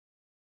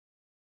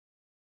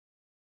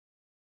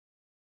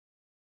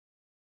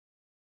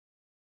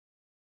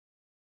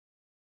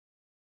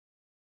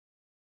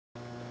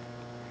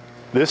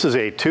This is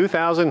a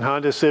 2000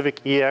 Honda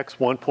Civic EX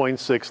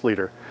 1.6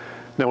 liter.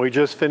 Now we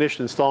just finished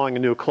installing a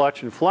new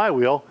clutch and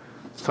flywheel.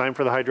 It's time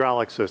for the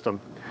hydraulic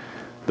system.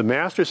 The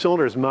master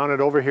cylinder is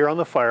mounted over here on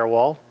the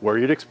firewall, where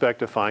you'd expect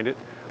to find it,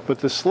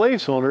 but the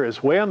slave cylinder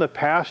is way on the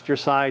passenger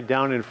side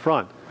down in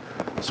front.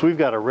 So we've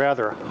got a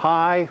rather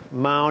high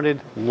mounted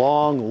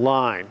long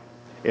line,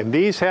 and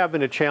these have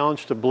been a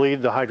challenge to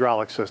bleed the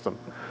hydraulic system.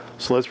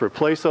 So let's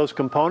replace those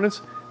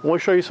components, and we'll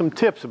show you some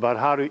tips about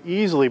how to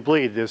easily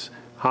bleed this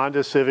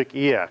Honda Civic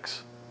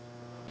EX.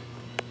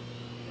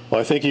 Well,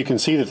 I think you can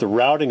see that the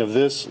routing of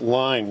this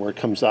line where it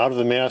comes out of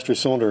the master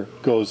cylinder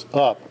goes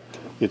up.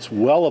 It's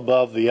well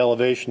above the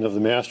elevation of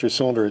the master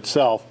cylinder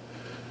itself,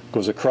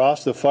 goes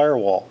across the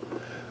firewall.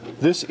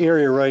 This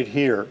area right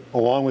here,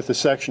 along with the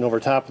section over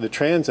top of the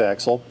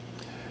transaxle,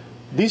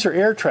 these are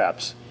air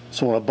traps.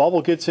 So when a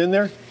bubble gets in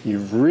there,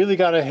 you've really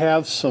got to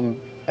have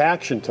some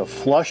action to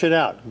flush it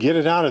out, get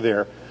it out of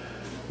there.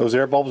 Those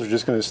air bubbles are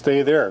just going to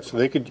stay there. So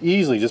they could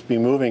easily just be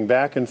moving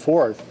back and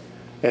forth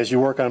as you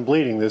work on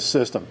bleeding this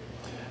system.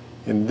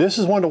 And this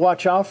is one to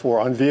watch out for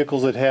on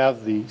vehicles that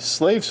have the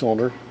slave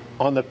cylinder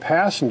on the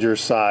passenger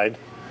side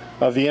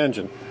of the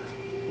engine.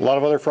 A lot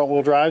of other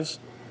front-wheel drives,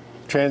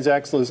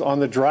 transaxle is on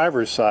the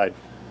driver's side.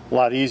 A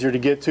lot easier to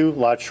get to, a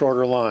lot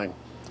shorter line.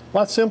 A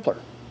lot simpler.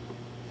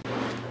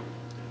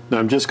 Now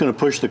I'm just going to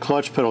push the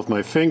clutch pedal with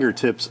my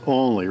fingertips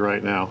only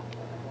right now.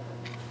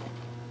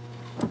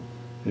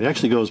 It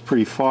actually goes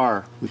pretty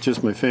far with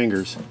just my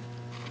fingers.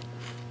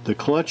 The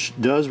clutch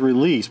does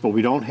release, but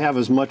we don't have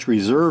as much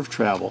reserve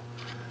travel.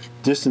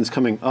 Distance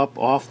coming up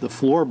off the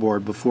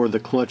floorboard before the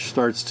clutch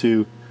starts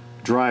to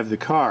drive the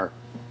car.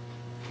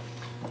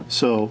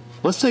 So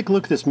let's take a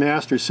look at this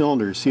master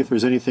cylinder, see if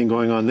there's anything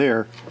going on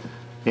there,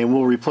 and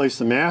we'll replace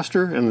the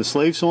master and the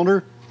slave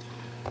cylinder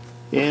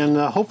and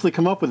hopefully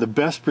come up with the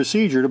best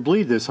procedure to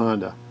bleed this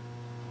Honda.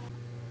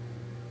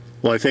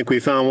 Well, I think we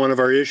found one of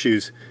our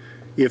issues.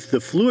 If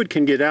the fluid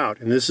can get out,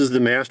 and this is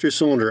the master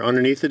cylinder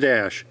underneath the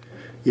dash,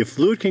 if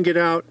fluid can get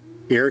out,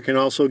 air can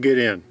also get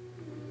in.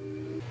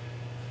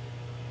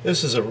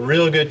 This is a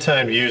real good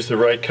time to use the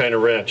right kind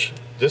of wrench.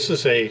 This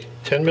is a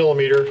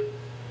 10mm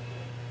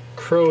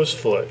crow's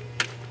foot.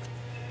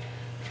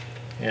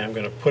 And I'm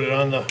going to put it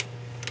on the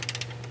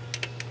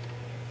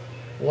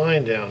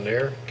line down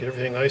there, get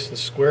everything nice and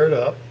squared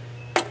up.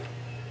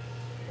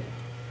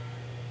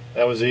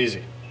 That was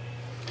easy.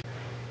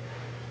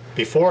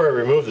 Before I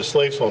remove the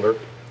slave cylinder,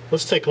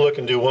 let's take a look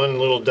and do one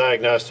little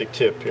diagnostic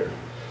tip here.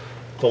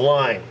 The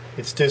line,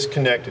 it's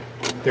disconnected.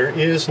 There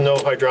is no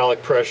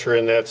hydraulic pressure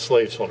in that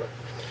slave cylinder.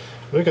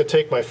 I'm going to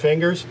take my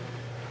fingers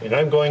and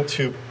I'm going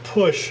to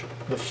push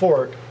the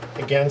fork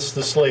against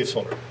the slave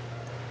cylinder.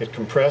 It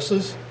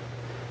compresses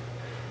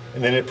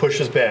and then it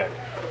pushes back.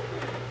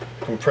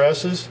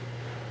 Compresses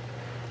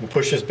and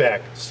pushes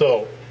back.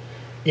 So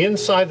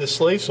inside the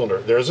slave cylinder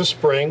there's a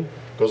spring,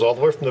 goes all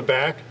the way from the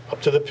back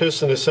up to the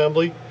piston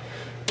assembly,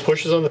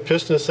 pushes on the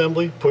piston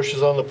assembly,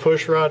 pushes on the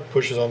push rod,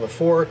 pushes on the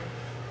fork,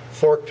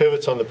 fork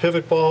pivots on the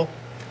pivot ball,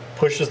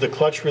 pushes the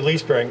clutch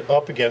release bearing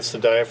up against the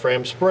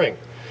diaphragm spring.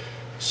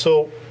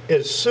 So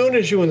as soon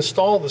as you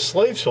install the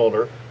slave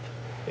cylinder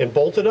and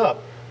bolt it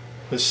up,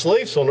 the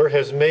slave cylinder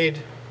has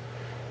made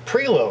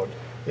preload.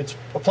 It's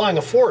applying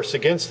a force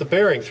against the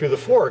bearing through the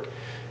fork,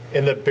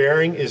 and the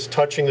bearing is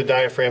touching the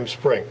diaphragm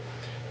spring.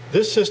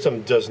 This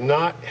system does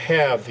not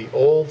have the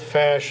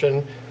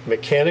old-fashioned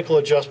mechanical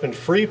adjustment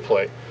free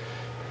play.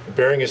 The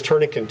bearing is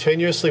turning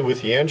continuously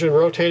with the engine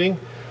rotating,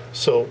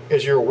 so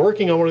as you're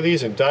working on one of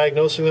these and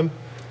diagnosing them,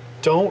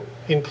 don't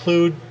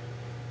include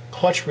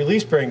clutch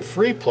release bearing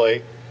free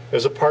play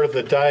as a part of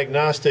the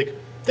diagnostic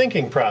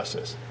thinking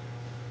process.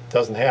 It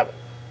doesn't have it.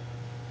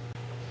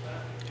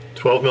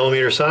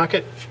 12mm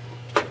socket,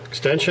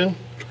 extension,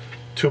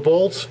 2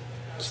 bolts,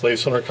 slave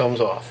cylinder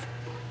comes off.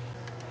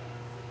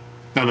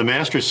 Now the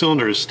master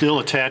cylinder is still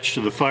attached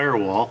to the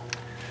firewall,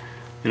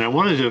 and I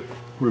wanted to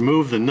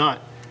remove the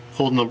nut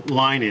holding the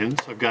line in,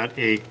 so I've got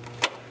a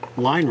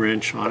line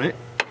wrench on it,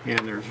 and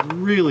there's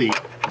really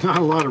not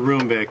a lot of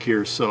room back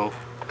here, so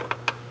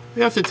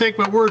you have to take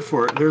my word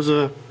for it. There's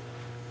a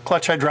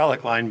clutch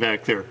hydraulic line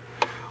back there.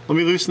 Let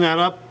me loosen that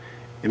up,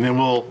 and then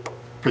we'll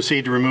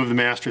proceed to remove the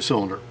master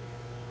cylinder.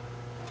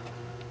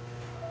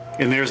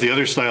 And there's the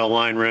other style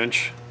line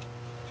wrench,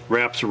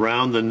 wraps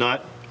around the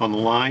nut on the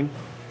line.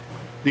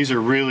 These are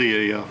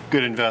really a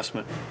good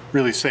investment,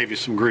 really save you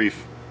some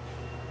grief.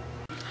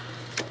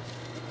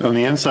 On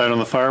the inside, on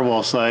the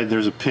firewall side,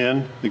 there's a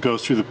pin that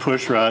goes through the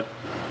push rod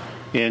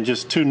and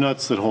just 2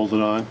 nuts that hold it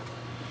on.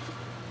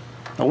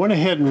 I went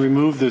ahead and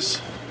removed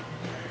this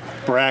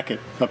bracket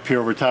up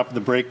here over top of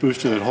the brake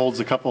booster that holds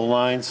a couple of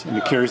lines and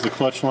it carries the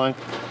clutch line.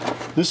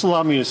 This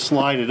allowed me to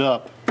slide it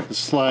up, to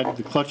slide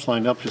the clutch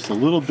line up just a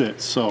little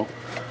bit, so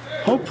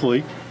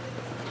hopefully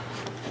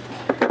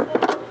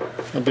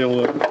I'll be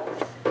able to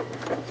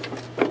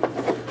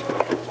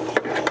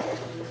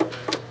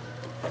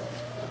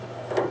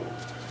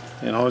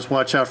and always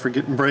watch out for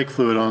getting brake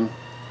fluid on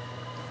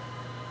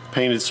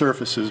painted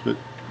surfaces, but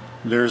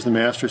there's the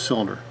master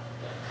cylinder.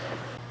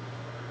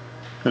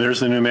 And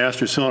there's the new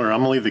master cylinder. I'm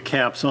going to leave the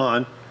caps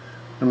on.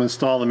 I'm going to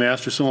install the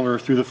master cylinder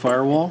through the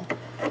firewall.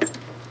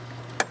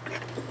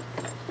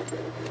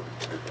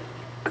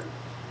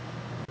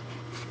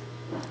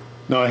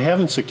 Now I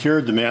haven't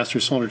secured the master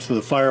cylinder to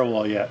the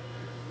firewall yet.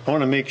 I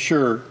want to make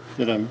sure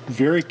that I'm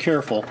very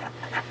careful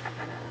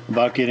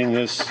about getting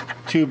this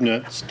tube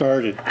nut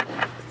started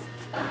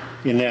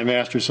in that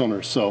master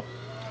cylinder. So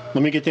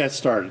let me get that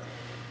started.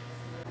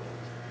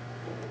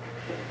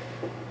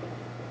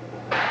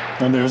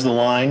 And there's the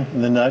line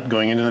and the nut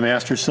going into the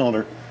master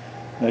cylinder.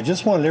 And I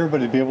just wanted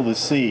everybody to be able to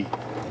see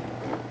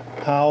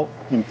how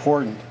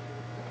important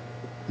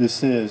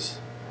this is,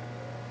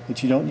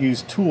 that you don't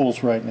use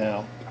tools right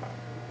now.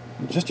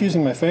 I'm just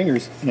using my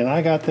fingers, and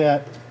I got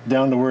that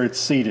down to where it's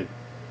seated.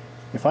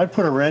 If I'd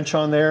put a wrench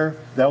on there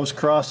that was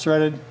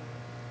cross-threaded,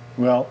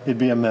 well, it'd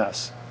be a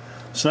mess.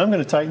 So I'm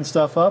going to tighten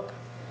stuff up,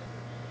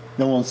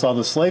 then we'll install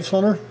the slave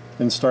cylinder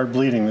and start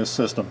bleeding this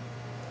system.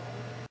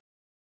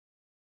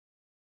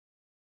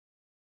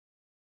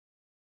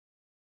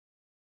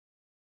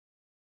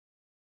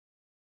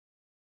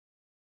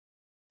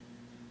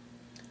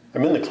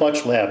 I'm in the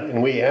clutch lab,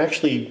 and we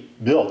actually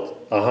built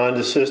a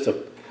Honda system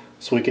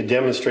so we could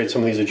demonstrate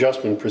some of these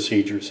adjustment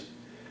procedures.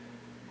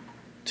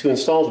 To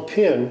install the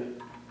pin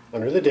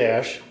under the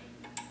dash,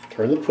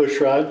 turn the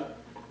push rod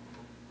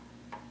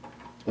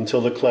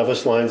until the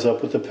clevis lines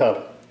up with the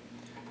pedal.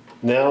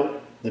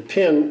 Now the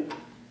pin,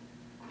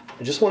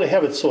 I just want to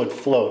have it so it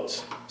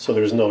floats, so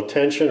there's no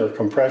tension or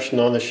compression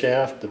on the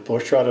shaft, the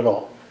push rod at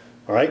all.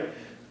 Alright?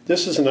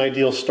 This is an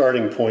ideal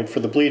starting point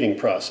for the bleeding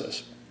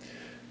process.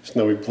 So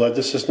now we've bled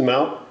the system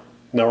out,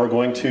 now we're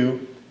going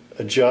to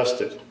adjust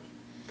it.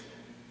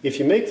 If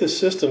you make the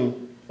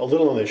system a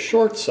little on the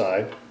short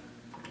side,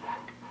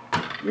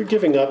 you're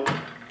giving up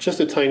just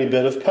a tiny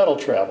bit of pedal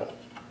travel,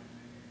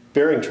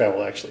 bearing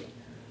travel actually.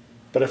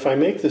 But if I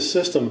make the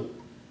system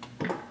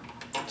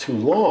too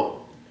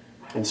long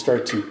and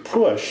start to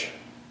push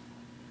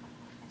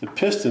the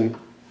piston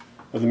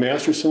of the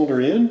master cylinder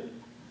in,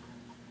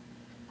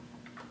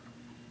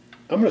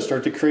 I'm going to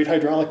start to create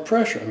hydraulic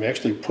pressure. I'm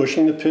actually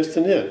pushing the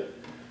piston in.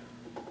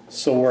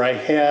 So where I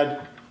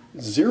had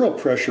zero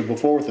pressure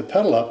before with the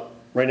pedal up,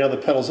 right now the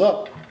pedal's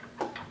up,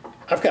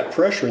 I've got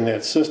pressure in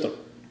that system.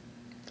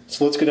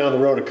 So let's go down the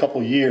road a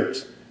couple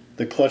years.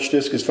 The clutch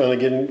disc is finally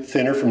getting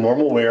thinner from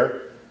normal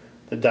wear.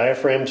 The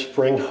diaphragm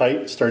spring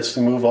height starts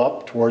to move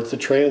up towards the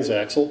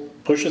transaxle,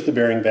 pushes the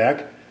bearing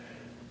back,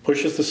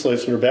 pushes the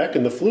slave cylinder back,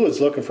 and the fluid's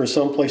looking for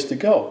some place to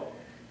go.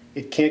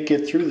 It can't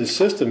get through the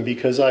system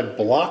because I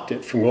blocked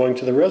it from going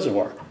to the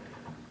reservoir.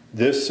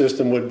 This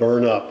system would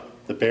burn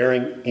up the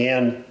bearing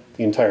and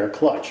the entire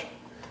clutch.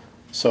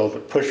 So the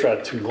push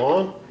rod too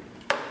long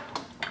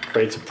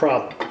creates a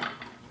problem.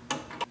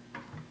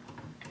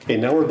 Okay,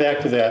 now we're back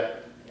to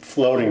that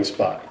floating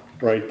spot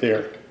right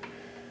there.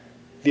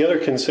 The other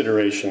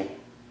consideration,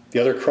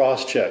 the other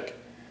cross check,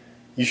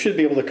 you should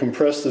be able to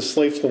compress the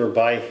slave cylinder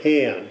by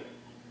hand,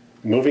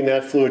 moving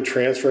that fluid,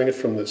 transferring it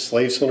from the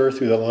slave cylinder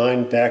through the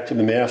line back to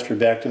the master,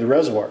 back to the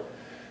reservoir.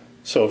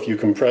 So if you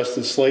compress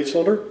the slave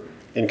cylinder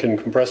and can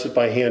compress it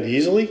by hand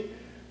easily,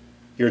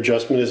 your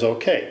adjustment is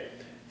okay.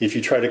 If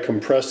you try to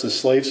compress the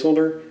slave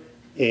cylinder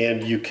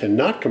and you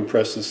cannot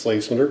compress the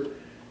slave cylinder,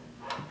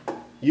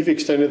 you've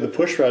extended the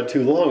push rod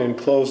too long and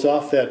closed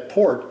off that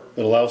port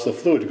that allows the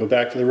fluid to go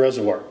back to the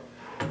reservoir.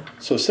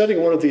 So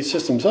setting one of these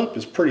systems up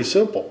is pretty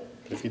simple.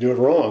 But if you do it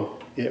wrong,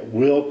 it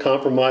will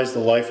compromise the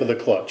life of the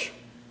clutch.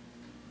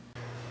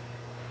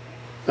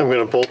 I'm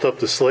going to bolt up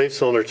the slave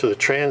cylinder to the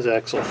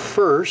transaxle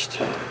first.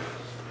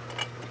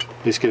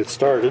 Just get it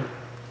started.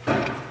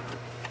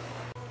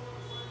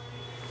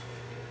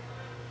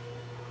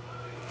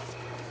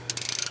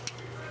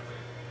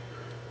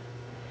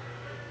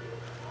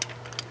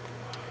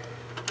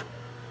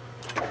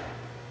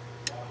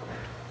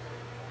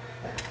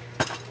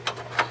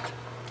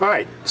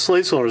 Alright,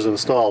 slave cylinder is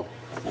installed.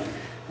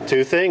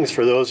 Two things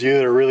for those of you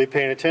that are really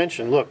paying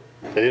attention. Look,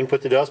 they didn't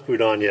put the dust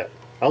boot on yet.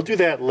 I'll do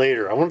that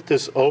later. I want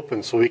this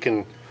open so we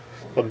can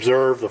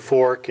observe the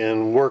fork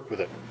and work with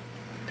it.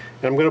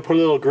 And I'm going to put a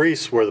little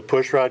grease where the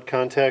push rod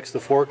contacts the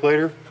fork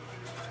later.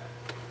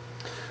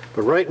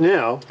 But right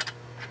now,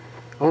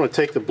 I want to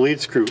take the bleed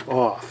screw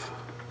off.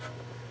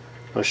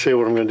 I'll show you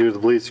what I'm going to do with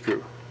the bleed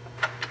screw.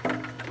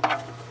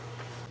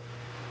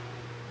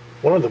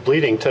 One of the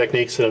bleeding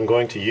techniques that I'm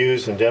going to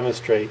use and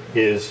demonstrate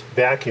is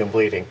vacuum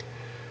bleeding.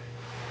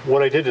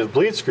 What I did to the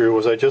bleed screw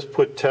was I just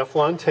put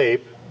Teflon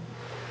tape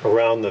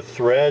around the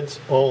threads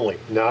only,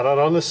 not out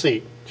on the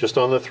seat, just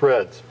on the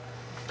threads.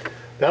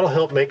 That'll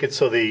help make it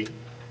so the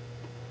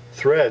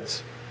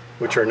threads,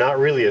 which are not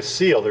really a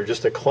seal, they're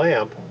just a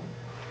clamp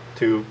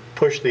to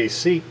push the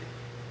seat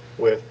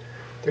with,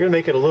 they're going to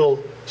make it a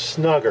little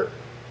snugger.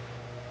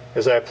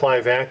 As I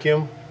apply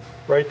vacuum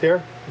right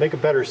there, make a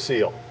better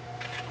seal.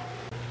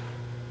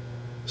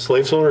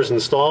 Slave cylinder is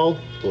installed,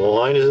 the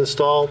line is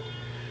installed.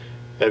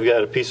 I've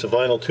got a piece of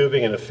vinyl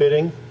tubing and a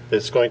fitting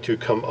that's going to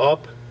come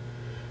up,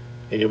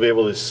 and you'll be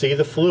able to see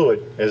the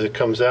fluid as it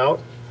comes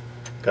out.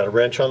 Got a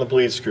wrench on the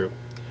bleed screw.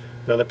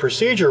 Now the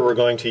procedure we're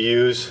going to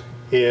use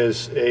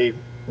is a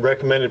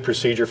recommended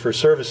procedure for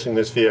servicing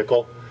this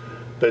vehicle,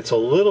 but it's a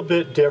little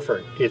bit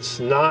different. It's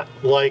not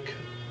like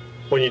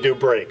when you do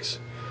brakes.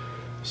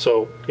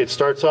 So it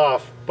starts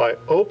off by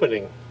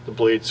opening the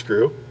bleed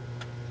screw.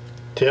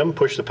 Tim,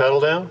 push the pedal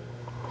down.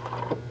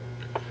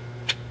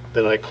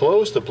 Then I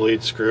close the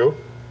bleed screw.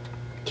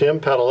 Tim,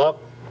 pedal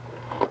up.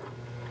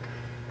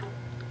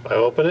 I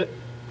open it,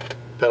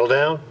 pedal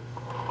down,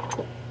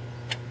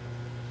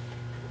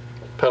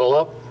 pedal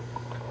up,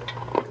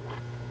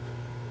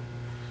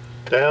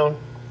 down,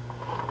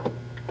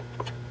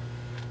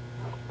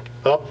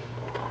 up,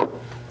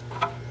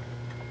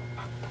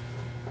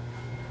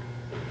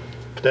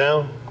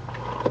 down,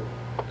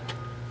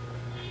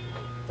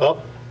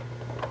 up,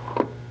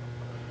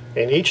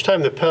 and each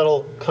time the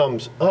pedal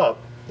comes up,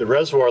 the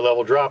reservoir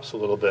level drops a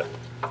little bit.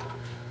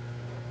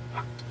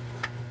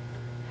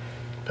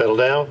 Pedal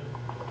down,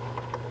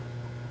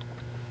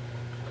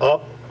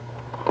 up.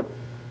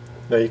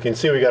 Now you can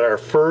see we got our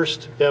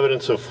first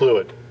evidence of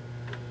fluid.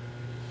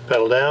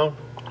 Pedal down,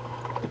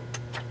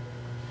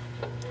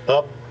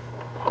 up,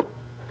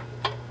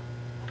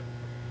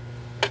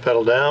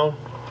 pedal down,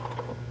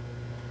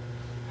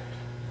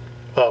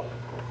 up.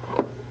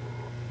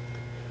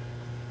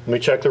 Let me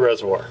check the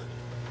reservoir.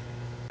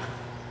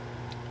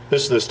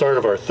 This is the start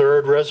of our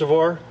third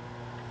reservoir.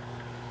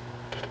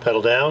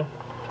 Pedal down,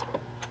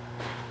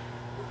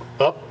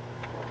 up,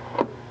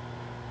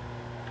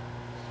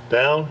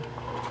 down,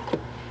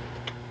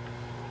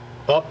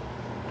 up,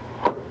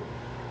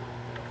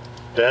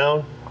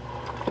 down,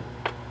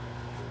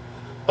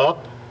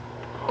 up,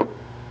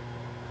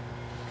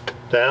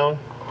 down,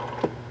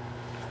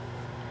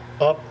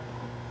 up,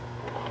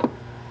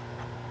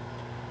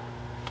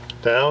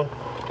 down,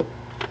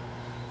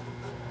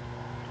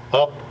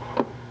 up.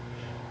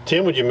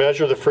 Tim, would you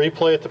measure the free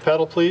play at the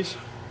pedal, please?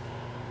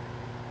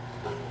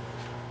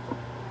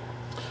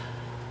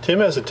 Tim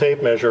has a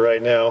tape measure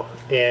right now,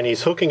 and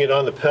he's hooking it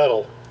on the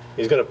pedal.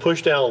 He's going to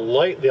push down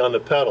lightly on the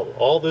pedal.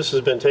 All this has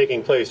been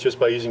taking place just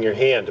by using your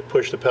hand to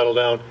push the pedal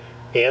down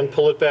and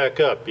pull it back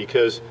up,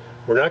 because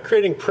we're not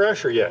creating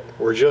pressure yet.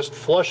 We're just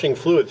flushing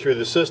fluid through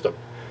the system.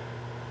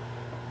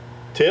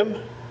 Tim?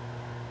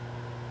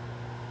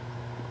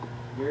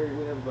 Gary,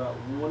 we have about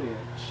 1 inch.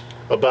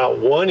 About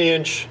 1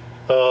 inch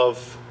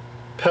of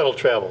pedal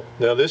travel.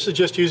 Now this is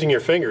just using your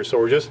fingers, so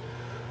we're just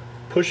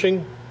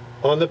pushing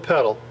on the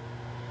pedal,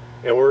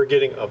 and we're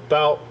getting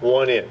about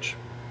 1 inch.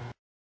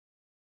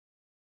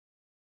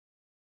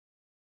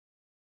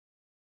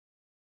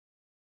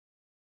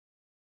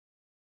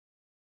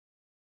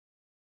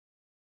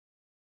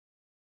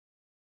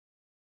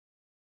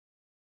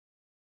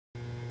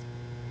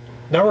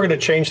 Now we're going to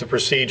change the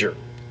procedure.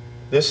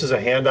 This is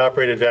a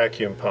hand-operated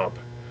vacuum pump.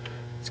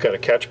 It's got a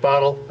catch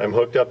bottle. I'm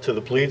hooked up to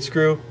the bleed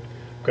screw.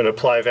 I'm going to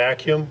apply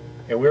vacuum,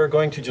 and we're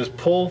going to just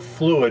pull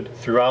fluid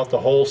throughout the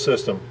whole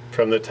system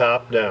from the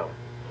top down.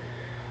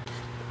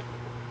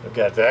 I've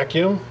got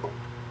vacuum.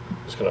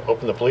 Just going to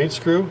open the bleed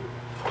screw,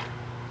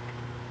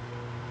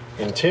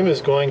 and Tim is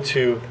going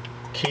to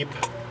keep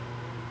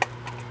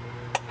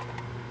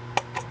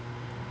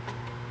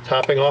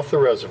topping off the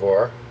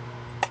reservoir.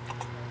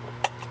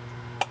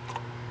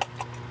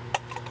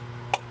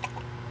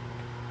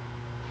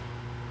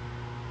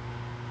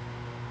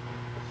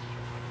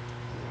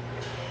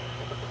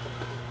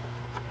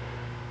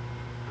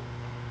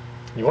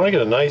 You want to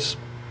get a nice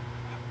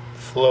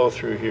flow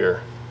through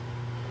here.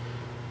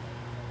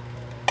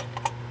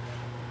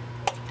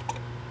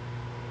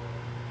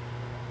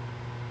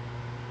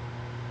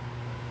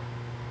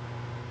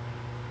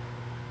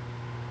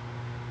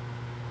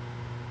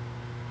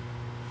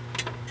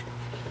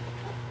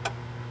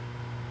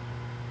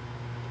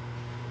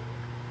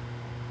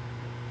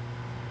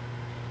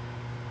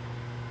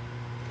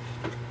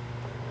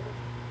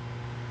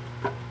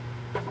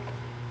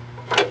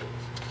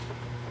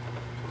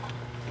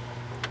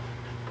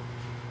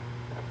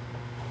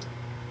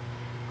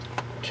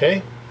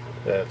 Okay,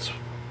 that's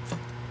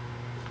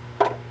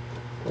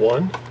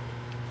one.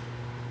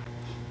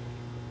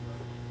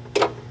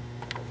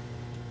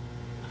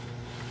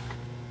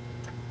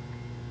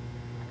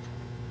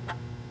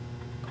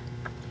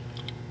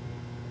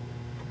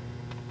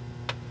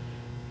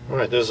 All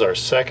right, this is our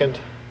second,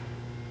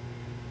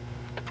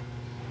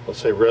 let's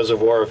say,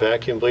 reservoir of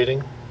vacuum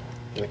bleeding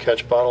in the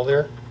catch bottle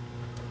there.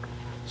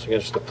 So you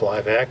can just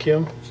apply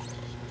vacuum.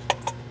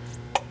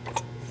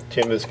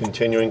 Tim is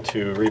continuing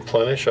to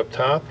replenish up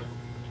top.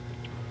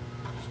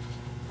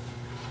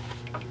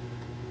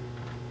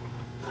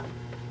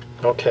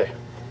 Okay.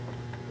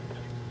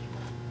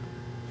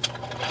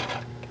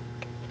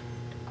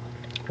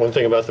 One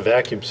thing about the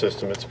vacuum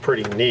system, it's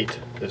pretty neat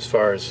as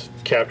far as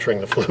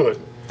capturing the fluid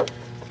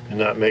and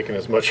not making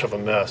as much of a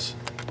mess.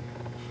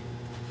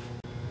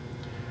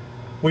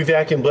 We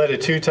vacuum bled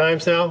it 2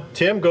 times now.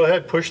 Tim, go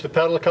ahead, push the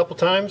pedal a couple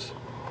times.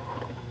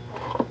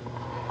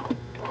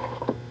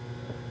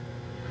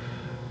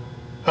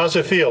 How's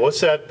it feel?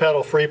 What's that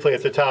pedal free play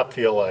at the top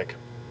feel like?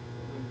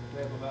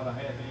 We have about a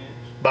 1/2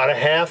 inch. About a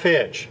 1/2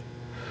 inch.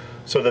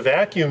 So the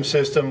vacuum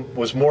system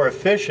was more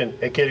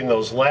efficient at getting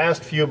those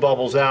last few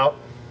bubbles out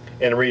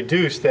and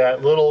reduced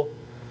that little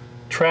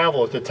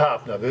travel at the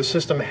top. Now this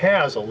system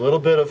has a little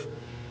bit of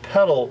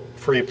pedal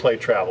free play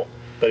travel,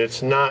 but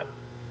it's not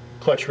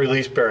clutch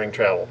release bearing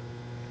travel.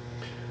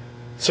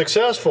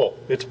 Successful,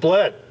 it's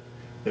bled.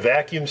 The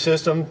vacuum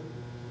system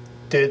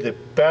did the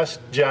best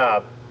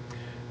job.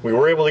 We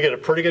were able to get a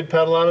pretty good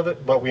pedal out of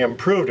it, but we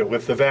improved it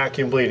with the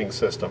vacuum bleeding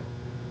system.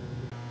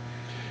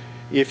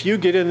 If you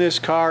get in this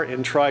car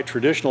and try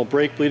traditional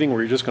brake bleeding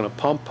where you're just going to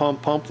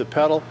pump the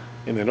pedal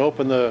and then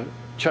open the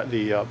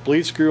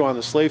bleed screw on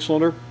the slave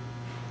cylinder,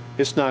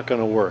 it's not going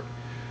to work.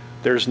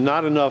 There's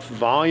not enough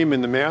volume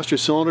in the master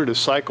cylinder to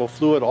cycle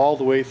fluid all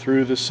the way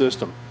through the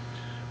system.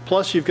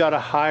 Plus you've got a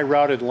high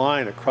routed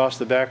line across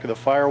the back of the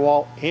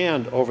firewall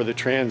and over the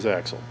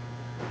transaxle.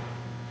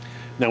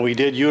 Now we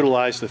did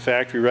utilize the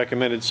factory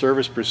recommended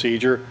service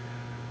procedure,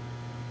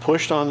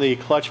 pushed on the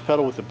clutch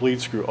pedal with the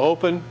bleed screw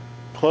open,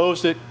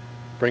 closed it,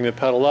 bring the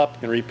pedal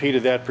up, and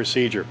repeated that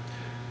procedure.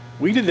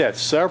 We did that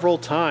several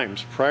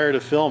times prior to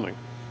filming,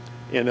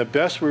 and the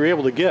best we were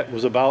able to get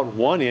was about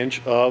 1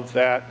 inch of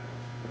that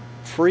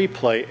free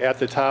play at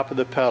the top of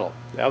the pedal.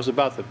 That was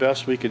about the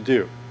best we could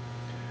do.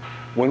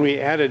 When we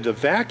added the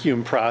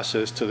vacuum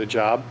process to the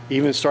job,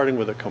 even starting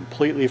with a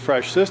completely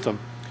fresh system,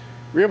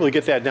 we were able to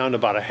get that down to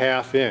about a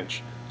 ½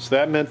 inch. So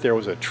that meant there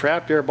was a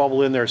trapped air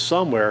bubble in there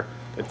somewhere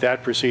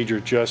that procedure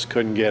just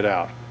couldn't get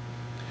out.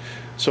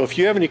 So if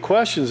you have any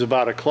questions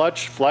about a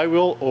clutch,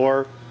 flywheel,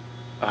 or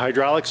a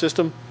hydraulic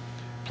system,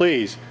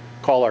 please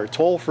call our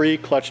toll-free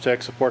Clutch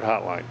Tech support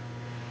hotline.